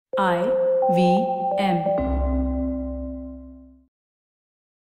IVM.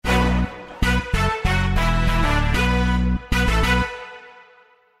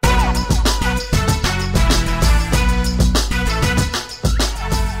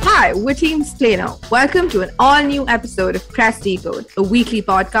 Hi, we're Team Explainer. Welcome to an all-new episode of Press Decode, a weekly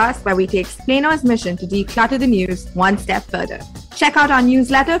podcast where we take Explainer's mission to declutter the news one step further. Check out our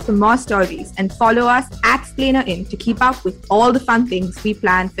newsletter for more stories and follow us at ExplainerIn to keep up with all the fun things we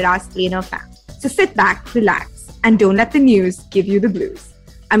plan for our Explainer fans. So sit back, relax, and don't let the news give you the blues.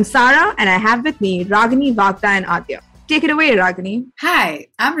 I'm Sarah, and I have with me Ragini, Vagda, and Adya. Take it away, Ragini. Hi,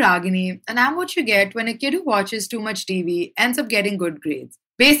 I'm Ragini, and I'm what you get when a kid who watches too much TV ends up getting good grades.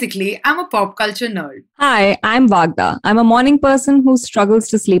 Basically, I'm a pop culture nerd. Hi, I'm Vagda. I'm a morning person who struggles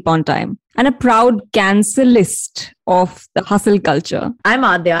to sleep on time and a proud cancelist of the hustle culture. I'm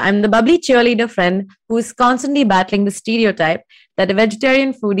Adya. I'm the bubbly cheerleader friend who's constantly battling the stereotype that a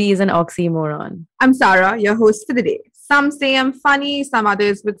vegetarian foodie is an oxymoron. I'm Sarah, your host for the day. Some say I'm funny, some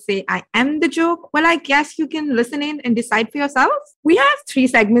others would say I am the joke. Well, I guess you can listen in and decide for yourselves. We have 3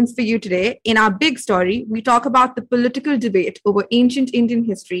 segments for you today. In our big story, we talk about the political debate over ancient Indian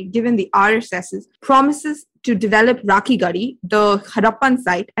history given the RSS's promises to develop Rakhigarhi, the Harappan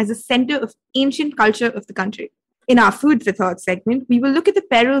site, as a center of ancient culture of the country. In our food for thought segment, we will look at the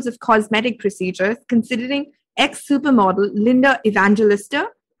perils of cosmetic procedures considering ex-supermodel Linda Evangelista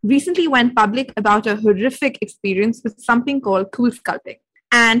recently went public about a horrific experience with something called cool sculpting.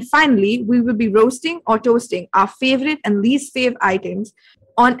 And finally, we will be roasting or toasting our favorite and least fave items.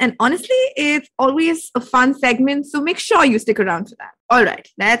 And honestly, it's always a fun segment, so make sure you stick around for that. All right,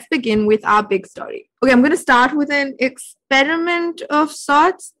 let's begin with our big story. Okay, I'm going to start with an experiment of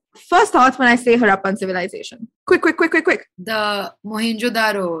sorts. First thoughts when I say Harappan civilization. Quick. The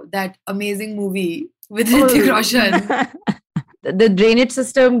Mohenjo-daro, that amazing movie with Hrithik Roshan. The drainage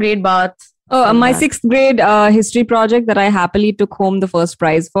system, great bath. My 6th grade history project that I happily took home the first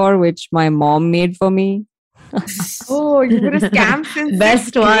prize for, which my mom made for me. Oh, you got a scam since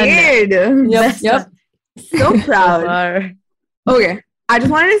Best 6th grade. Yep. So proud. Okay, I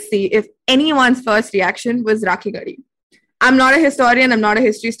just wanted to see if anyone's first reaction was Rakhigarhi. I'm not a historian, I'm not a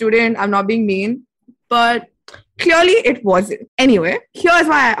history student, I'm not being mean, but clearly it wasn't. Anyway, here's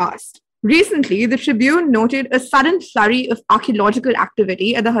why I asked. Recently, the Tribune noted a sudden flurry of archaeological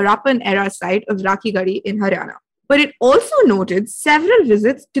activity at the Harappan era site of Rakhigarhi in Haryana. But it also noted several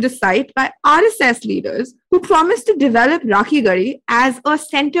visits to the site by RSS leaders who promised to develop Rakhigarhi as a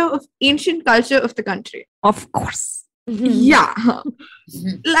center of ancient culture of the country. Of course. Yeah.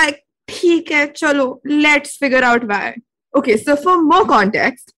 Like, theek hai, chalo, let's figure out why. Okay, so for more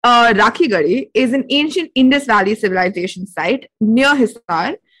context, Rakhigarhi is an ancient Indus Valley civilization site near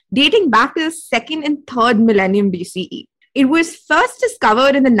Hisar, dating back to the 2nd and 3rd millennium BCE. It was first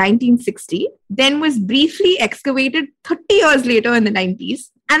discovered in the 1960s, then was briefly excavated 30 years later in the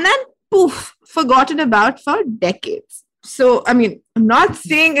 90s, and then poof, forgotten about for decades. So, I mean, I'm not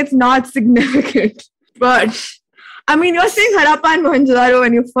saying it's not significant, but I mean, you're saying Harappa and Mohenjo-daro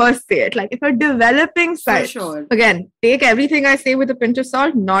when you first say it. Like, if a developing site, For sure. Again, take everything I say with a pinch of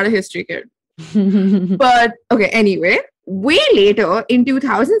salt, not a history kid. But, okay, anyway, way later, in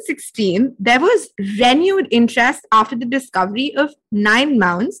 2016, there was renewed interest after the discovery of 9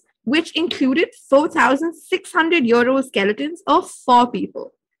 mounds, which included 4,600 euro skeletons of 4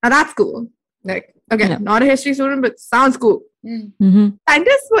 people. Now, that's cool. Like, again, not a history student, but sounds cool. Mm-hmm.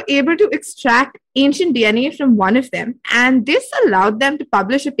 Scientists were able to extract ancient DNA from one of them, and this allowed them to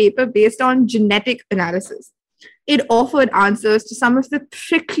publish a paper based on genetic analysis. It offered answers to some of the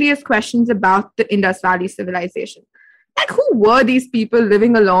trickiest questions about the Indus Valley civilization. Like, who were these people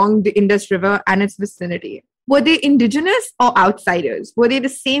living along the Indus River and its vicinity? Were they indigenous or outsiders? Were they the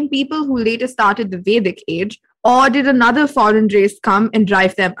same people who later started the Vedic age? Or did another foreign race come and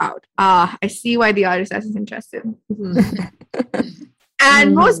drive them out? I see why the RSS is interested.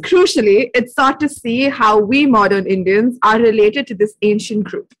 And most crucially, it sought to see how we modern Indians are related to this ancient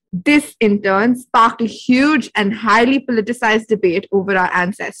group. This, in turn, sparked a huge and highly politicized debate over our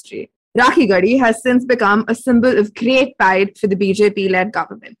ancestry. Rakhigarhi has since become a symbol of great pride for the BJP-led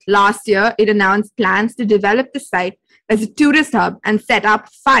government. Last year, it announced plans to develop the site as a tourist hub and set up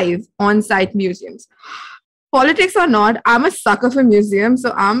 5 on-site museums. Politics or not, I'm a sucker for museums,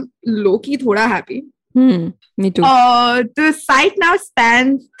 so I'm low-key thoda happy. Me too. The site now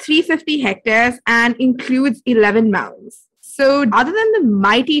spans 350 hectares and includes 11 mounds. So other than the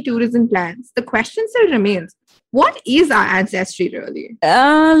mighty tourism plans, the question still remains, what is our ancestry really?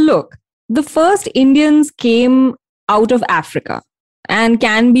 Look, the first Indians came out of Africa and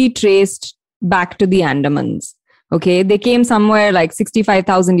can be traced back to the Andamans. Okay, they came somewhere like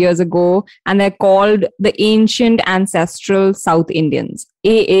 65,000 years ago, and they're called the Ancient Ancestral South Indians,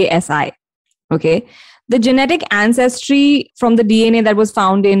 AASI. Okay, the genetic ancestry from the DNA that was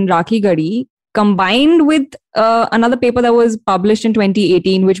found in Rakhigadi combined with another paper that was published in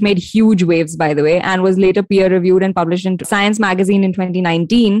 2018, which made huge waves, by the way, and was later peer-reviewed and published in Science magazine in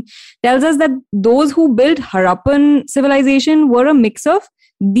 2019, tells us that those who built Harappan civilization were a mix of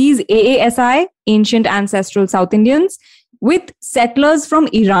these AASI, Ancient Ancestral South Indians, with settlers from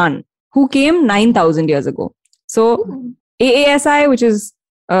Iran who came 9,000 years ago. So AASI, which is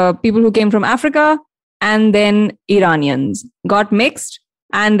people who came from Africa, and then Iranians got mixed.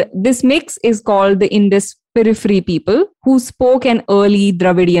 And this mix is called the Indus Periphery people who spoke an early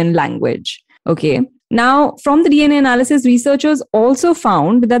Dravidian language. Okay. Now, from the DNA analysis, researchers also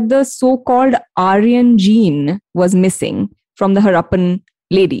found that the so-called Aryan gene was missing from the Harappan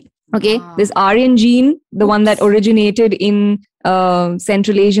lady. Okay. Wow. This Aryan gene, the one that originated in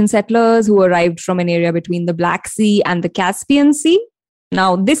Central Asian settlers who arrived from an area between the Black Sea and the Caspian Sea.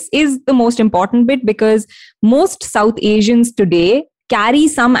 Now, this is the most important bit because most South Asians today carry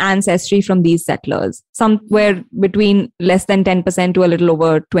some ancestry from these settlers, somewhere between less than 10% to a little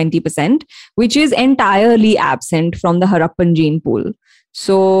over 20%, which is entirely absent from the Harappan gene pool.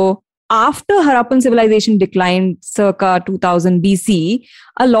 So after Harappan civilization declined circa 2000 BC,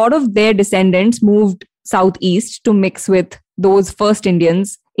 a lot of their descendants moved southeast to mix with those first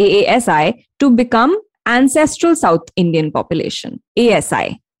Indians, AASI, to become ancestral South Indian population,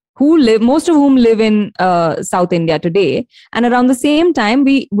 ASI. Most of whom live in South India today. And around the same time,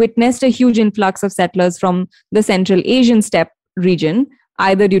 we witnessed a huge influx of settlers from the Central Asian steppe region,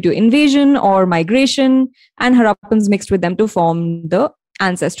 either due to invasion or migration, and Harappans mixed with them to form the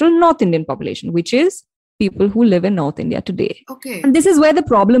ancestral North Indian population, which is people who live in North India today. Okay. And this is where the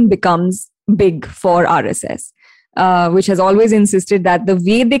problem becomes big for RSS. Which has always insisted that the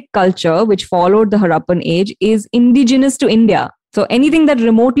Vedic culture, which followed the Harappan age, is indigenous to India. So anything that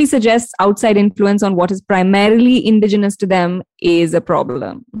remotely suggests outside influence on what is primarily indigenous to them is a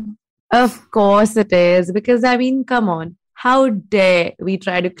problem. Of course it is. Because, I mean, come on. How dare we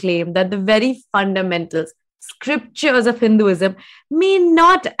try to claim that the very fundamentals, scriptures of Hinduism may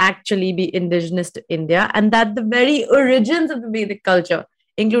not actually be indigenous to India, and that the very origins of the Vedic culture,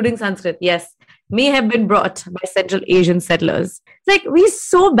 including Sanskrit, yes, may have been brought by Central Asian settlers. It's like we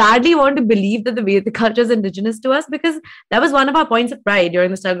so badly want to believe that the Vedic culture is indigenous to us because that was one of our points of pride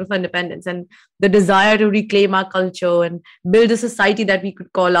during the struggle for independence and the desire to reclaim our culture and build a society that we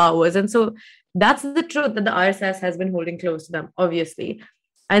could call ours. And so that's the truth that the RSS has been holding close to them, obviously.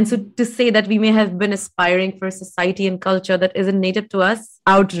 And so to say that we may have been aspiring for a society and culture that isn't native to us,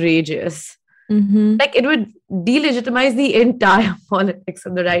 outrageous. Mm-hmm. Like it would delegitimize the entire politics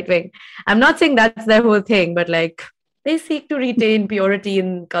of the right wing. I'm not saying that's their whole thing, but like they seek to retain purity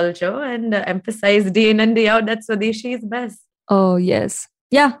in culture and emphasize day in and day out that Swadeshi is best. Oh, yes.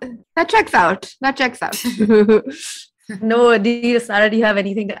 Yeah. That checks out. No, Sarah, do you have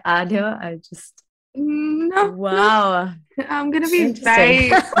anything to add here? No. Wow. No. I'm going to be very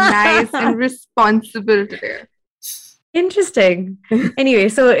nice and responsible today. Interesting. Anyway,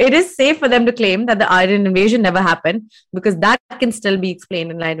 so it is safe for them to claim that the Aryan invasion never happened because that can still be explained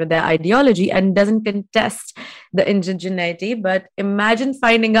in line with their ideology and doesn't contest the indigeneity. But imagine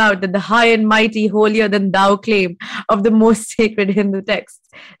finding out that the high and mighty, holier than thou claim of the most sacred Hindu texts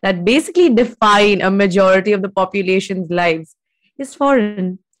that basically define a majority of the population's lives is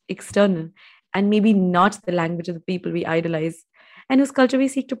foreign, external, and maybe not the language of the people we idolize and whose culture we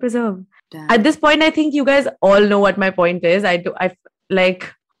seek to preserve. Damn. At this point, I think you guys all know what my point is. I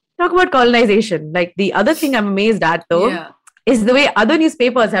like talk about colonization. Like the other thing I'm amazed at though is the way other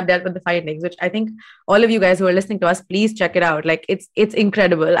newspapers have dealt with the findings, which I think all of you guys who are listening to us, please check it out. Like it's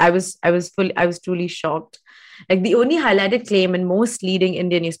incredible. I was truly shocked. Like the only highlighted claim in most leading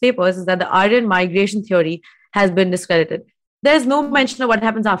Indian newspapers is that the Aryan migration theory has been discredited. There's no mention of what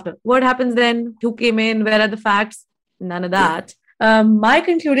happens after. What happens then? Who came in? Where are the facts? None of that. My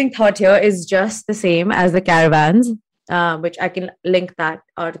concluding thought here is just the same as the caravans, which I can link that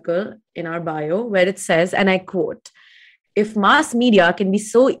article in our bio where it says, and I quote, "If mass media can be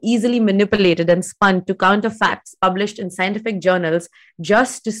so easily manipulated and spun to counter facts published in scientific journals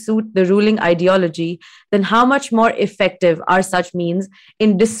just to suit the ruling ideology, then how much more effective are such means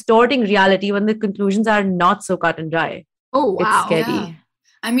in distorting reality when the conclusions are not so cut and dry?" Oh, wow. It's scary. Yeah.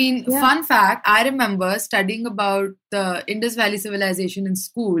 I mean, fun fact, I remember studying about the Indus Valley civilization in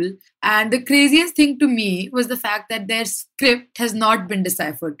school, and the craziest thing to me was the fact that their script has not been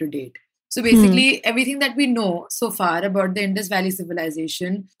deciphered to date. So basically, everything that we know so far about the Indus Valley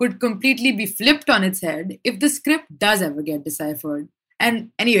civilization could completely be flipped on its head if the script does ever get deciphered.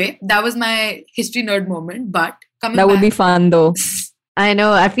 And anyway, that was my history nerd moment. But coming That back, would be fun though. I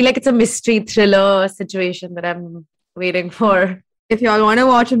know. I feel like it's a mystery thriller situation that I'm waiting for. If y'all want to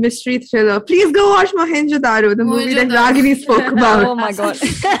watch a mystery thriller, please go watch Mohenjo-daro, the movie that Mohenjo-daro. Ragini spoke about. Oh my god.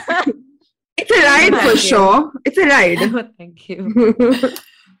 It's a ride for Thank you. sure. It's a ride. Oh, thank you.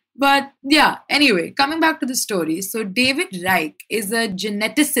 But yeah, anyway, coming back to the story. So David Reich is a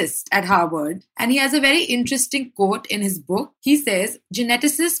geneticist at Harvard, and he has a very interesting quote in his book. He says,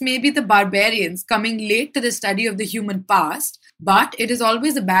 geneticists may be the barbarians coming late to the study of the human past, but it is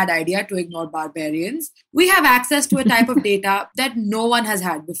always a bad idea to ignore barbarians. We have access to a type of data that no one has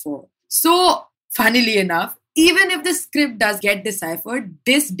had before. So, funnily enough, even if the script does get deciphered,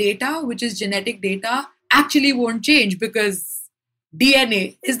 this data, which is genetic data, actually won't change because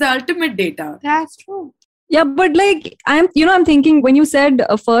DNA is the ultimate data. That's true. Yeah, but like I'm thinking when you said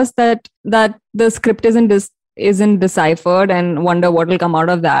first that the script isn't deciphered and wonder what will come out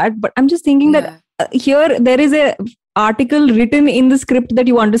of that. But I'm just thinking that here there is a article written in the script that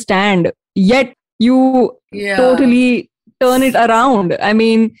you understand, yet you totally turn it around. I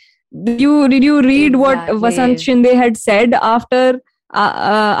mean, did you read what Vasant Shinde had said after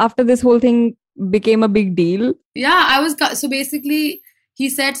this whole thing became a big deal? Yeah, so basically he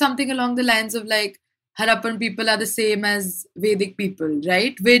said something along the lines of like Harappan people are the same as Vedic people,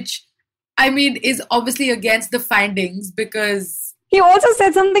 right? Which I mean is obviously against the findings because he also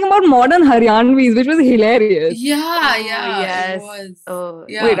said something about modern Haryanvis, which was hilarious. Yes. It was.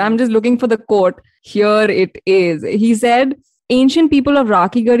 Wait, I'm just looking for the quote. Here it is. He said, ancient people of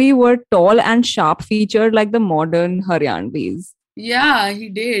Rakhigarhi were tall and sharp-featured like the modern Haryanvis. Yeah, he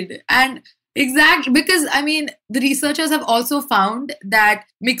did. And exactly, because I mean, the researchers have also found that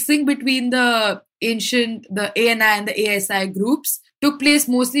mixing between the ANI and the ASI groups took place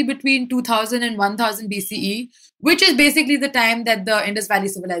mostly between 2000 and 1000 BCE, which is basically the time that the Indus Valley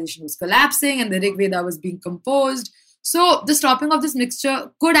civilization was collapsing and the Rig Veda was being composed. So the stopping of this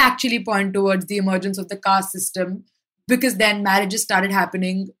mixture could actually point towards the emergence of the caste system, because then marriages started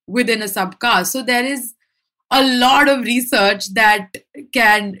happening within a subcaste. So there is a lot of research that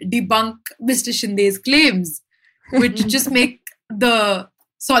can debunk Mr. Shinde's claims, which just make the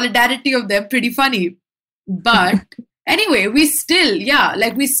solidarity of them pretty funny. But anyway, we still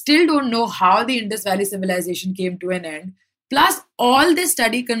don't know how the Indus Valley civilization came to an end. Plus, all this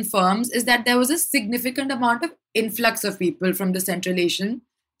study confirms is that there was a significant amount of influx of people from the Central Asian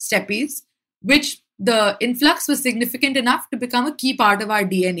steppes, which the influx was significant enough to become a key part of our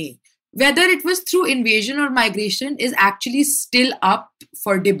DNA. Whether it was through invasion or migration is actually still up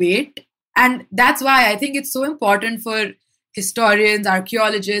for debate. And that's why I think it's so important for historians,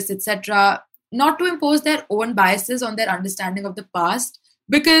 archaeologists, etc., not to impose their own biases on their understanding of the past.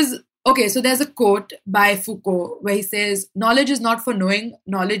 Because, okay, so there's a quote by Foucault where he says, knowledge is not for knowing,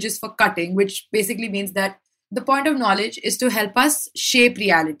 knowledge is for cutting, which basically means that the point of knowledge is to help us shape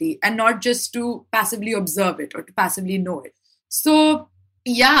reality and not just to passively observe it or to passively know it. So,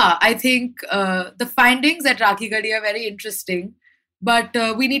 yeah, I think the findings at Rakhigarhi are very interesting, but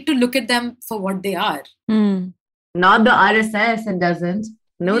we need to look at them for what they are. Not the RSS, it doesn't.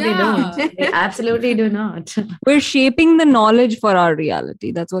 No, Yeah. they don't. They absolutely do not. We're shaping the knowledge for our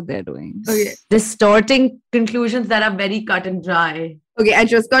reality. That's what they're doing. Okay. Distorting conclusions that are very cut and dry. Okay, I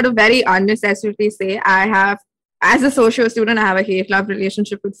just got to very unnecessarily say as a socio student, I have a hate-love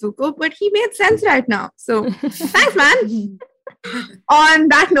relationship with Foucault, but he made sense right now. So thanks, man. On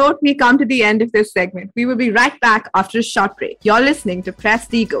that note, we come to the end of this segment. We will be right back after a short break. You're listening to Press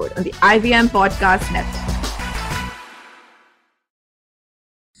Decode on the IVM Podcast Network.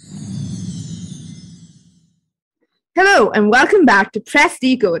 Hello, and welcome back to Press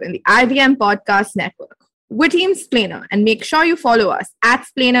Decode on the IVM Podcast Network. We're Team Splainer, and make sure you follow us at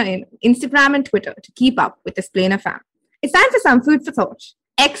Splainer in Instagram and Twitter to keep up with the Splainer fam. It's time for some food for thought.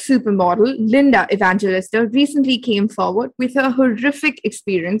 Ex-supermodel Linda Evangelista recently came forward with a horrific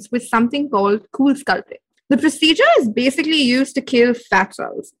experience with something called cool sculpting. The procedure is basically used to kill fat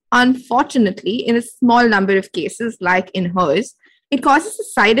cells. Unfortunately, in a small number of cases, like in hers, it causes a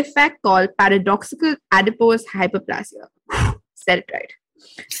side effect called paradoxical adipose hyperplasia. Said it right.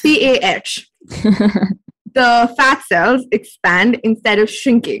 PAH. The fat cells expand instead of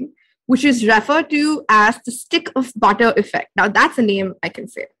shrinking, which is referred to as the stick of butter effect. Now, that's a name I can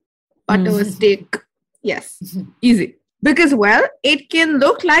say. Butter stick. Yes. Easy. Because, well, it can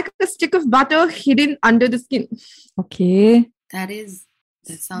look like a stick of butter hidden under the skin. Okay. That is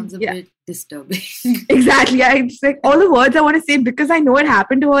That sounds a bit disturbing. Exactly. I just like all the words I want to say because I know it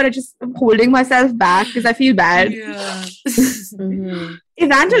happened to her. I'm holding myself back because I feel bad. Yeah.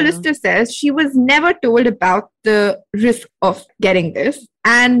 Evangelista says she was never told about the risk of getting this,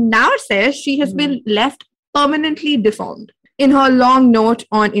 and now says she has been left permanently deformed. In her long note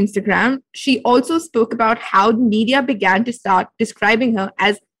on Instagram, she also spoke about how the media began to start describing her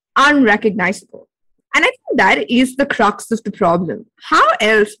as unrecognizable. And I think that is the crux of the problem. How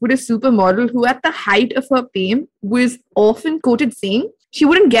else would a supermodel who at the height of her fame was often quoted saying she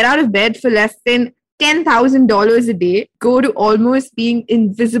wouldn't get out of bed for less than $10,000 a day go to almost being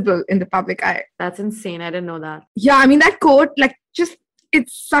invisible in the public eye? That's insane. I didn't know that. Yeah, I mean, that quote,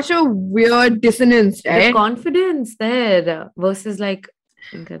 it's such a weird dissonance, right? The confidence there versus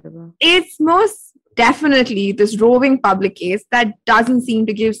incredible. It's most definitely this roving public case that doesn't seem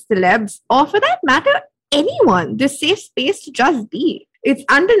to give celebs, or for that matter, anyone, the safe space to just be. It's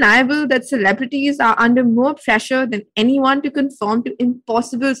undeniable that celebrities are under more pressure than anyone to conform to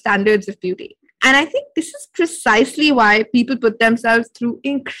impossible standards of beauty. And I think this is precisely why people put themselves through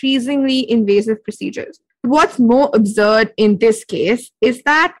increasingly invasive procedures. What's more absurd in this case is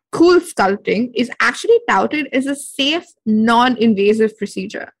that cool sculpting is actually touted as a safe, non-invasive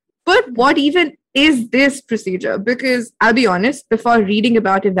procedure. But what even is this procedure? Because I'll be honest, before reading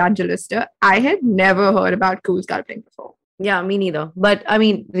about Evangelista, I had never heard about cool sculpting before. Yeah, me neither. But I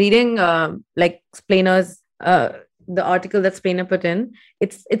mean, reading Splainer's the article that Splainer put in,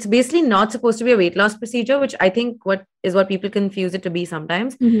 it's basically not supposed to be a weight loss procedure, which I think what people confuse it to be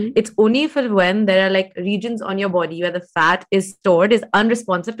sometimes. It's only for when there are regions on your body where the fat is stored, is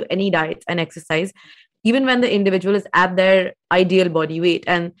unresponsive to any diet and exercise, even when the individual is at their ideal body weight.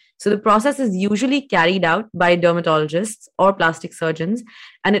 And so the process is usually carried out by dermatologists or plastic surgeons,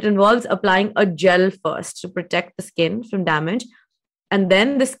 and it involves applying a gel first to protect the skin from damage. And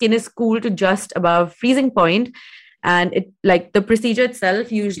then the skin is cooled to just above freezing point. And the procedure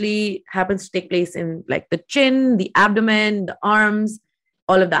itself usually happens to take place in the chin, the abdomen, the arms,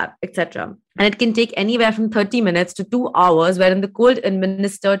 all of that, etc. And it can take anywhere from 30 minutes to 2 hours, wherein the cold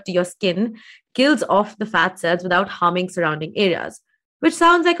administered to your skin kills off the fat cells without harming surrounding areas, which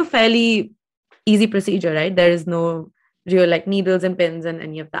sounds like a fairly easy procedure, right? There is no real needles and pins and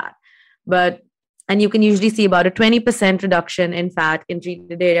any of that. And you can usually see about a 20% reduction in fat in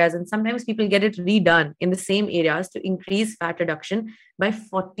treated areas. And sometimes people get it redone in the same areas to increase fat reduction by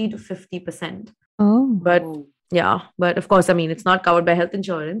 40 to 50%. Oh. But of course, I mean, it's not covered by health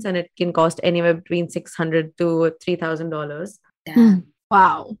insurance, and it can cost anywhere between $600 to $3,000. Damn.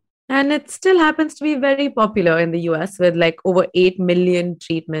 Wow. And it still happens to be very popular in the US with over 8 million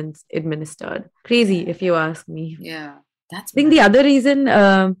treatments administered. Crazy, if you ask me. Yeah. I think the other reason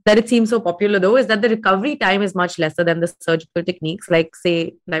that it seems so popular, though, is that the recovery time is much lesser than the surgical techniques, like,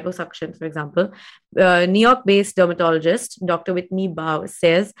 say, liposuction, for example. New York-based dermatologist, Dr. Whitney Bowe,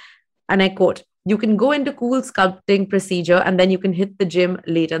 says, and I quote, "You can go into cool sculpting procedure and then you can hit the gym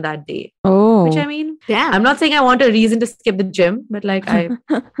later that day." Oh. Which, I mean, yeah. I'm not saying I want a reason to skip the gym, but I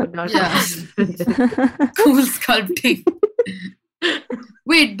would not. Yeah. Cool sculpting.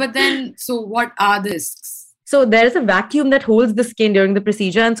 Wait, but then, so what are the risks? So there is a vacuum that holds the skin during the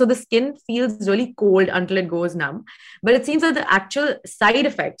procedure. And so the skin feels really cold until it goes numb. But it seems that the actual side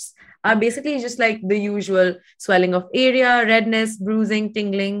effects are basically just the usual swelling of area, redness, bruising,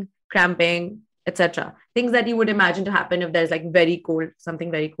 tingling, cramping, etc. Things that you would imagine to happen if there's something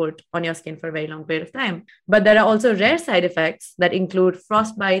very cold on your skin for a very long period of time. But there are also rare side effects that include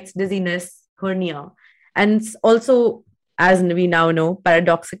frostbites, dizziness, hernia, and also, as we now know,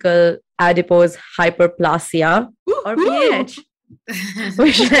 paradoxical adipose hyperplasia, or PAH,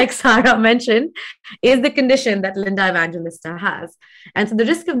 which, like Sarah mentioned, is the condition that Linda Evangelista has. And so the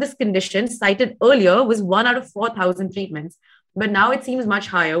risk of this condition cited earlier was 1 out of 4,000 treatments. But now it seems much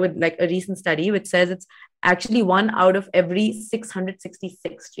higher with a recent study which says it's actually 1 out of every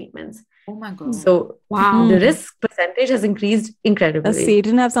 666 treatments. Oh my God. So wow, the risk percentage has increased incredibly. Does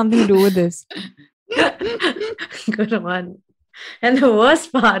Satan have something to do with this? Good one. And the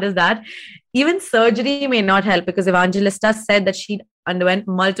worst part is that even surgery may not help, because Evangelista said that she underwent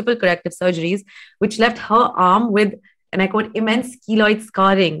multiple corrective surgeries, which left her arm with, and I quote, immense keloid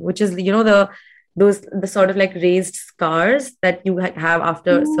scarring, which is, the sort of raised scars that you have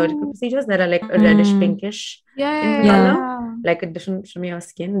after surgical procedures that are a reddish pinkish in color, a different from your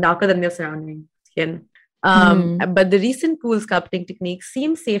skin, darker than your surrounding skin. But the recent cool sculpting techniques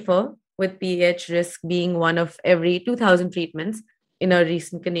seem safer, with pH risk being 1 of every 2,000 treatments in a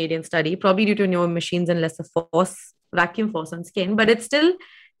recent Canadian study, probably due to newer machines and lesser vacuum force on skin. But it's still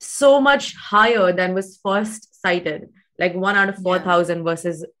so much higher than was first cited. Like 1 out of 4,000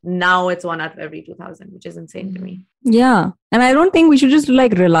 versus now it's 1 out of every 2,000, which is insane to me. Yeah. And I don't think we should just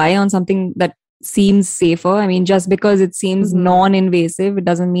like rely on something that seems safer. I mean, just because it seems non-invasive, it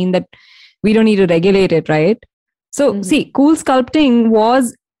doesn't mean that we don't need to regulate it, right? So see, Cool Sculpting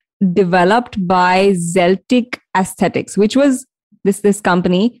was developed by Zeltic Aesthetics, which was this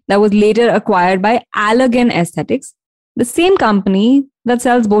company that was later acquired by Allergan Aesthetics, the same company that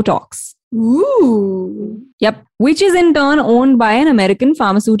sells Botox. Ooh. Yep. Which is in turn owned by an American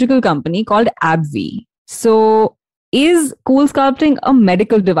pharmaceutical company called AbbVie. So is Cool Sculpting a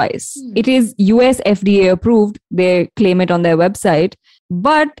medical device? It is US FDA approved. They claim it on their website,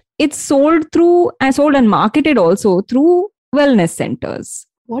 but it's sold and marketed also through wellness centers.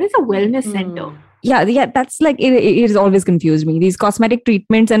 What is a wellness center? Yeah, that's like, it has always confused me. These cosmetic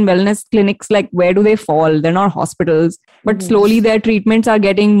treatments and wellness clinics, like, where do they fall? They're not hospitals, but slowly their treatments are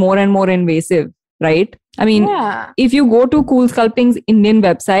getting more and more invasive, right? I mean, if you go to Cool Sculpting's Indian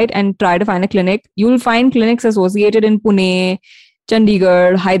website and try to find a clinic, you'll find clinics associated in Pune,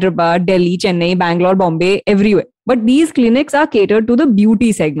 Chandigarh, Hyderabad, Delhi, Chennai, Bangalore, Bombay, everywhere. But these clinics are catered to the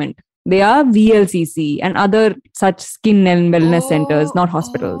beauty segment. They are VLCC and other such skin and wellness centers, not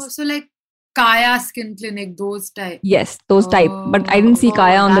hospitals. So like Kaya Skin Clinic, those type. Yes, those type. But I didn't see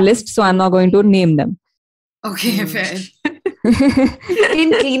Kaya on the list, so I'm not going to name them. Okay, fair.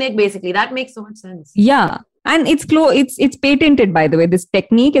 Skin clinic, basically. That makes so much sense. Yeah. And it's patented, by the way. This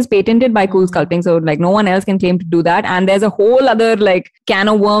technique is patented by Cool Sculpting. So like no one else can claim to do that. And there's a whole other like can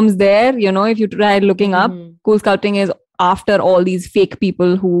of worms there. You know, if you try looking up, Cool Sculpting is after all these fake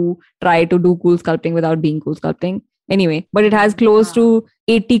people who try to do Cool Sculpting without being Cool Sculpting. Anyway, but it has close to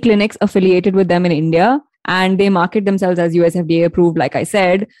 80 clinics affiliated with them in India. And they market themselves as US FDA approved, like I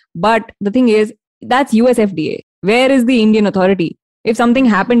said. But the thing is, that's US FDA. Where is the Indian authority? If something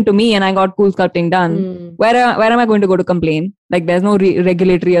happened to me and I got Cool Sculpting done, where am I going to go to complain? Like, there's no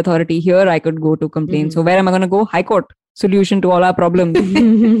regulatory authority here I could go to complain. So where am I going to go? High Court. Solution to all our problems.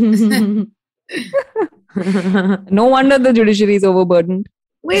 No wonder the judiciary is overburdened.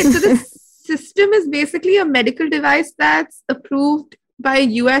 Wait, so this system is basically a medical device that's approved by a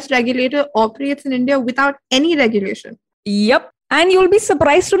US regulator, operates in India without any regulation. Yep. And you'll be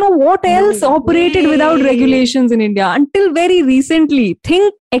surprised to know what else operated without regulations in India until very recently.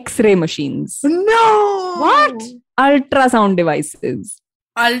 Think X-ray machines. No! What? Ultrasound devices.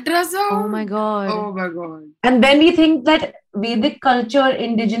 Ultrasound? Oh my God. Oh my God. And then we think that Vedic culture,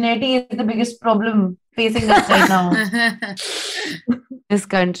 indigeneity is the biggest problem facing us right now. This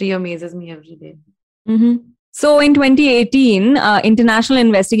country amazes me every day. So in 2018, international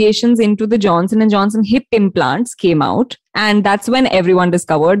investigations into the Johnson & Johnson hip implants came out. And that's when everyone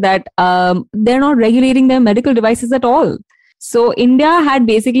discovered that they're not regulating their medical devices at all. So India had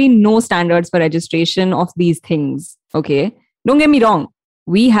basically no standards for registration of these things. Okay. Don't get me wrong.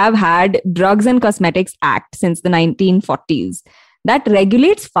 We have had Drugs and Cosmetics Act since the 1940s that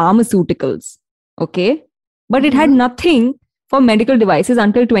regulates pharmaceuticals. Okay. But it had nothing for medical devices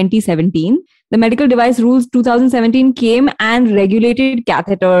until 2017. The Medical Device Rules 2017 came and regulated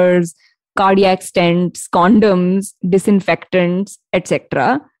catheters, cardiac stents, condoms, disinfectants,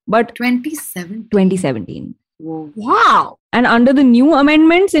 etc. But 2017. Whoa. Wow. And under the new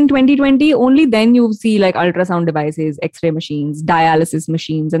amendments in 2020, only then you see like ultrasound devices, X-ray machines, dialysis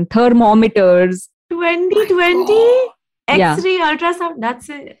machines, and thermometers. 2020? X-ray, ultrasound, that's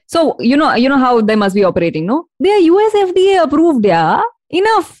it. So, you know how they must be operating, no? They are US FDA approved, yeah.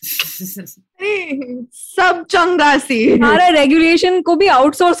 Enough. Sab changa si. Hara regulation ko bhi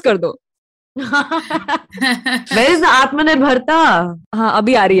outsource kar do. Where is the Atmanirbharta? Haan,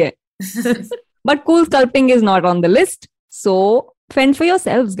 abhi aa rahi hai. But Cool Sculpting is not on the list. So fend for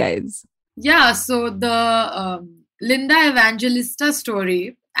yourselves, guys. Yeah, so the Linda Evangelista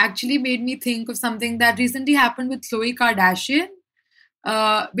story actually made me think of something that recently happened with Khloe Kardashian.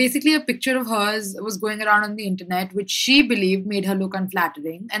 Basically, a picture of hers was going around on the internet, which she believed made her look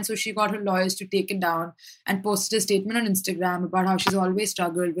unflattering. And so she got her lawyers to take it down and posted a statement on Instagram about how she's always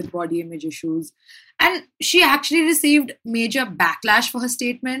struggled with body image issues. And she actually received major backlash for her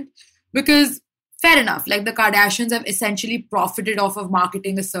statement because, fair enough, like the Kardashians have essentially profited off of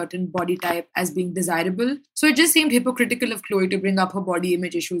marketing a certain body type as being desirable. So it just seemed hypocritical of Khloe to bring up her body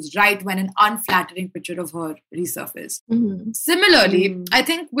image issues right when an unflattering picture of her resurfaced. Similarly, I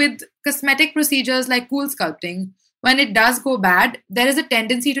think with cosmetic procedures like Cool Sculpting, when it does go bad, there is a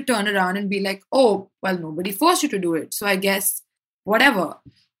tendency to turn around and be like, oh, well, nobody forced you to do it. So I guess whatever.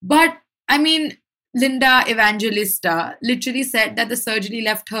 But I mean, Linda Evangelista literally said that the surgery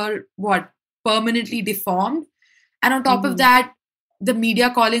left her, permanently deformed. And on top of that, the media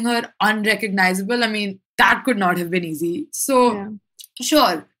calling her unrecognizable. I mean, that could not have been easy. So,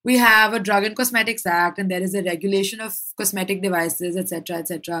 sure, we have a Drug and Cosmetics Act, and there is a regulation of cosmetic devices, etc.,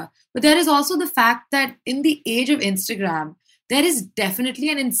 etc. But there is also the fact that in the age of Instagram, there is definitely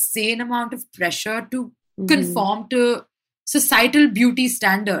an insane amount of pressure to conform to societal beauty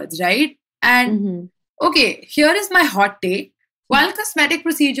standards, right? And okay, here is my hot take. While cosmetic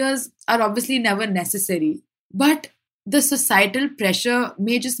procedures are obviously never necessary, but the societal pressure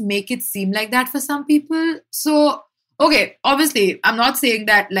may just make it seem like that for some people. So, okay, obviously, I'm not saying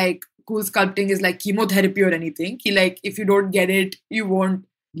that like cool sculpting is like chemotherapy or anything. Like, if you don't get it, you won't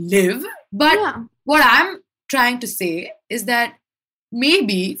live. But what I'm trying to say is that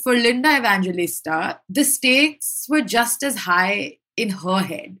maybe for Linda Evangelista, the stakes were just as high in her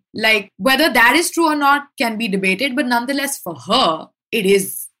head. Like, whether that is true or not can be debated, but nonetheless, for her, it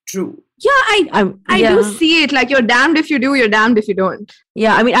is true. Yeah, I do see it. Like, you're damned if you do, you're damned if you don't.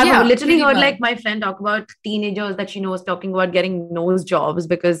 Yeah, I mean, I've literally heard like my friend talk about teenagers that she knows talking about getting nose jobs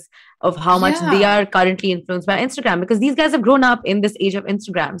because of how much they are currently influenced by Instagram, because these guys have grown up in this age of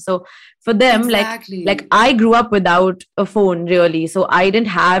Instagram. So for them, like I grew up without a phone really. So I didn't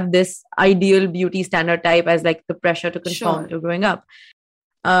have this ideal beauty standard type as like the pressure to conform to growing up.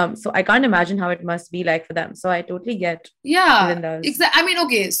 So I can't imagine how it must be like for them. So I totally get. Yeah, exactly. I mean,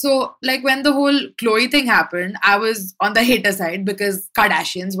 okay. So like when the whole Khloe thing happened, I was on the hater side because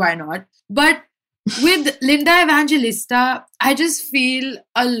Kardashians, why not? But with Linda Evangelista, I just feel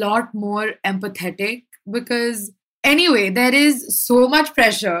a lot more empathetic because anyway, there is so much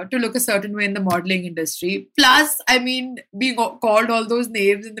pressure to look a certain way in the modeling industry. Plus, I mean, being called all those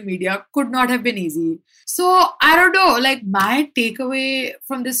names in the media could not have been easy. So, I don't know, like my takeaway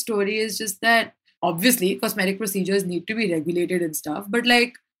from this story is just that obviously cosmetic procedures need to be regulated and stuff. But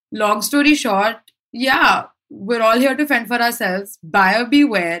like, long story short, yeah, we're all here to fend for ourselves. Buyer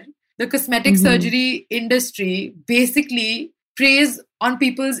beware. The cosmetic surgery industry basically preys on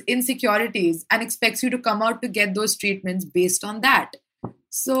people's insecurities and expects you to come out to get those treatments based on that.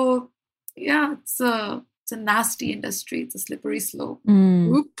 So, yeah, it's a nasty industry. It's a slippery slope.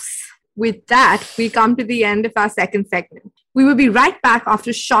 Oops. With that, we come to the end of our second segment. We will be right back after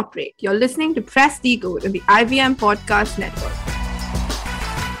a short break. You're listening to Press Decode on the IVM Podcast Network.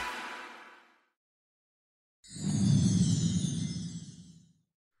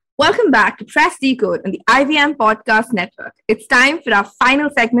 Welcome back to Press Decode on the IVM Podcast Network. It's time for our final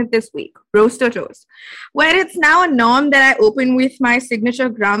segment this week, Roast or Toast, where it's now a norm that I open with my signature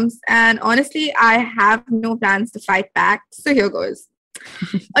grums, and honestly, I have no plans to fight back, so here goes.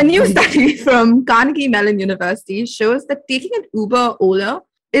 A new study from Carnegie Mellon University shows that taking an Uber or Ola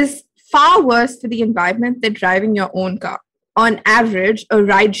is far worse for the environment than driving your own car. On average, a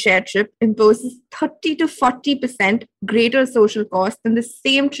ride-share trip imposes 30 to 40% greater social cost than the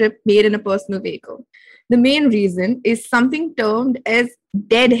same trip made in a personal vehicle. The main reason is something termed as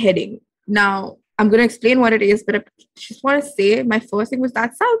deadheading. Now, I'm going to explain what it is, but I just want to say my first thing was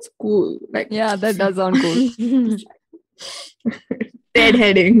that sounds cool. Like, yeah, that does sound cool.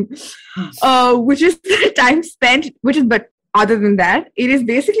 Deadheading, which is the time spent, but other than that, it is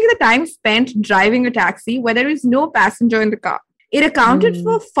basically the time spent driving a taxi where there is no passenger in the car. It accounted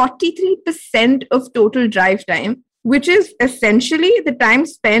for 43% of total drive time, which is essentially the time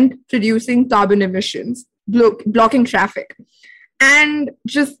spent producing carbon emissions, blocking traffic, and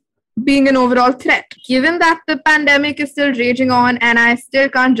just being an overall threat. Given that the pandemic is still raging on and I still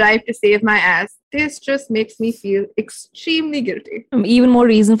can't drive to save my ass, this just makes me feel extremely guilty. Even more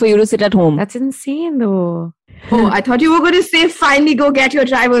reason for you to sit at home. That's insane though. Oh, I thought you were going to say, finally go get your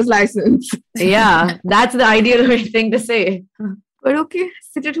driver's license. Yeah, that's the ideal thing to say. But okay,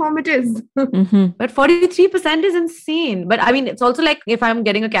 sit at home it is. But 43% is insane. But I mean, it's also like if I'm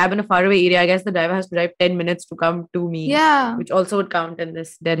getting a cab in a faraway area, I guess the driver has to drive 10 minutes to come to me. Yeah. Which also would count in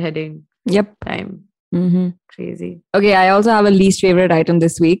this deadheading time. Crazy. Okay, I also have a least favorite item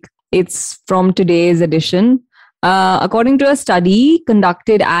this week. It's from today's edition. According to a study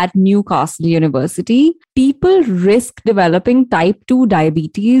conducted at Newcastle University, people risk developing type 2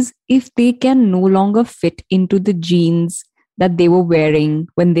 diabetes if they can no longer fit into the jeans that they were wearing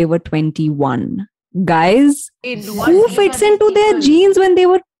when they were 21. Guys, who fits into their jeans when they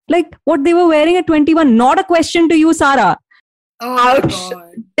were like what they were wearing at 21? Not a question to you, Sarah. Oh, ouch.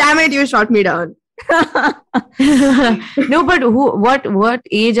 Damn it, you shot me down. No, but what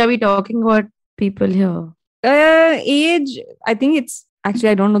age are we talking about people here? Age, I think it's actually,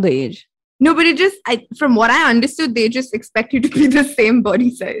 I don't know the age. No, but from what I understood, they just expect you to be the same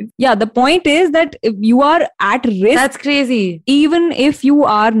body size. Yeah, the point is that if you are at risk. That's crazy. Even if you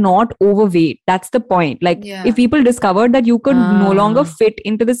are not overweight, that's the point. Like if people discovered that you could no longer fit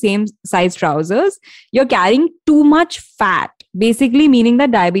into the same size trousers, you're carrying too much fat. Basically meaning that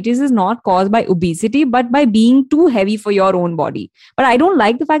diabetes is not caused by obesity, but by being too heavy for your own body. But I don't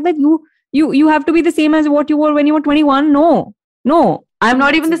like the fact that you have to be the same as what you were when you were 21. No. I'm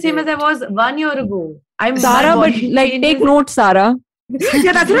not even the same as I was 1 year ago. I'm Sarah, but like take note, Sarah.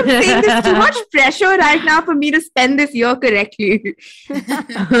 Yeah, that's what I'm saying. There's too much pressure right now for me to spend this year correctly.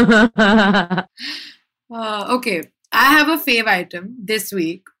 Okay, I have a fave item this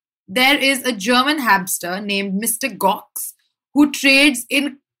week. There is a German hamster named Mr. Gox who trades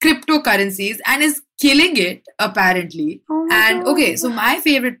in cryptocurrencies and is killing it, apparently. Okay, so my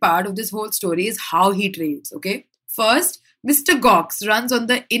favorite part of this whole story is how he trades, okay? First, Mr. Gox runs on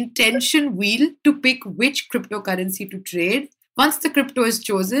the intention wheel to pick which cryptocurrency to trade. Once the crypto is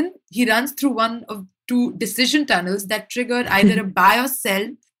chosen, he runs through one of 2 decision tunnels that trigger either a buy or sell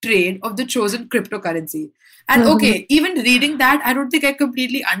trade of the chosen cryptocurrency. And okay, even reading that, I don't think I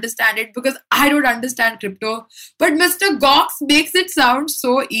completely understand it because I don't understand crypto. But Mr. Gox makes it sound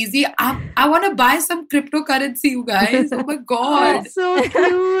so easy. I want to buy some cryptocurrency, you guys. Oh my God. That's so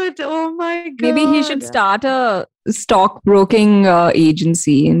cute. Oh my God. Maybe he should start a stockbroking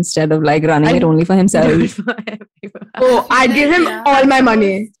agency instead of like running it only for himself. Oh, I'd give him all my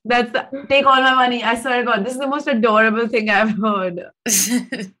money. Take all my money. I swear to God, this is the most adorable thing I've heard.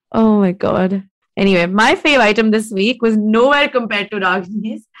 Oh my God. Anyway, my fave item this week was nowhere compared to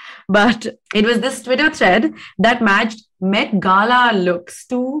Ragini's, but it was this Twitter thread that matched Met Gala looks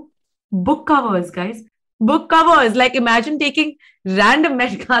to book covers, guys. Book covers. Like, imagine taking random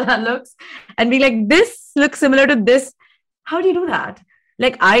Met Gala looks and being like, this looks similar to this. How do you do that?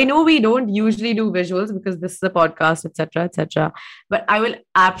 Like, I know we don't usually do visuals because this is a podcast, etc., etc. But I will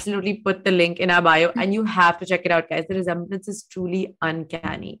absolutely put the link in our bio and you have to check it out, guys. The resemblance is truly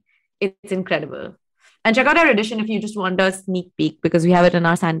uncanny. It's incredible. And check out our edition if you just want a sneak peek because we have it in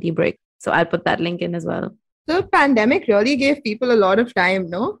our Santi break. So I'll put that link in as well. The pandemic really gave people a lot of time,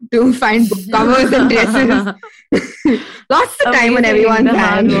 no? To find book covers and dresses. Lots of time on everyone's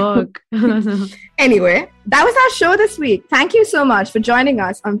hand. Anyway, that was our show this week. Thank you so much for joining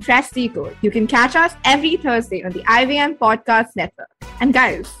us on Press Decode. You can catch us every Thursday on the IVM Podcast Network. And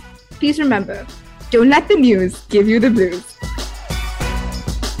guys, please remember, don't let the news give you the blues.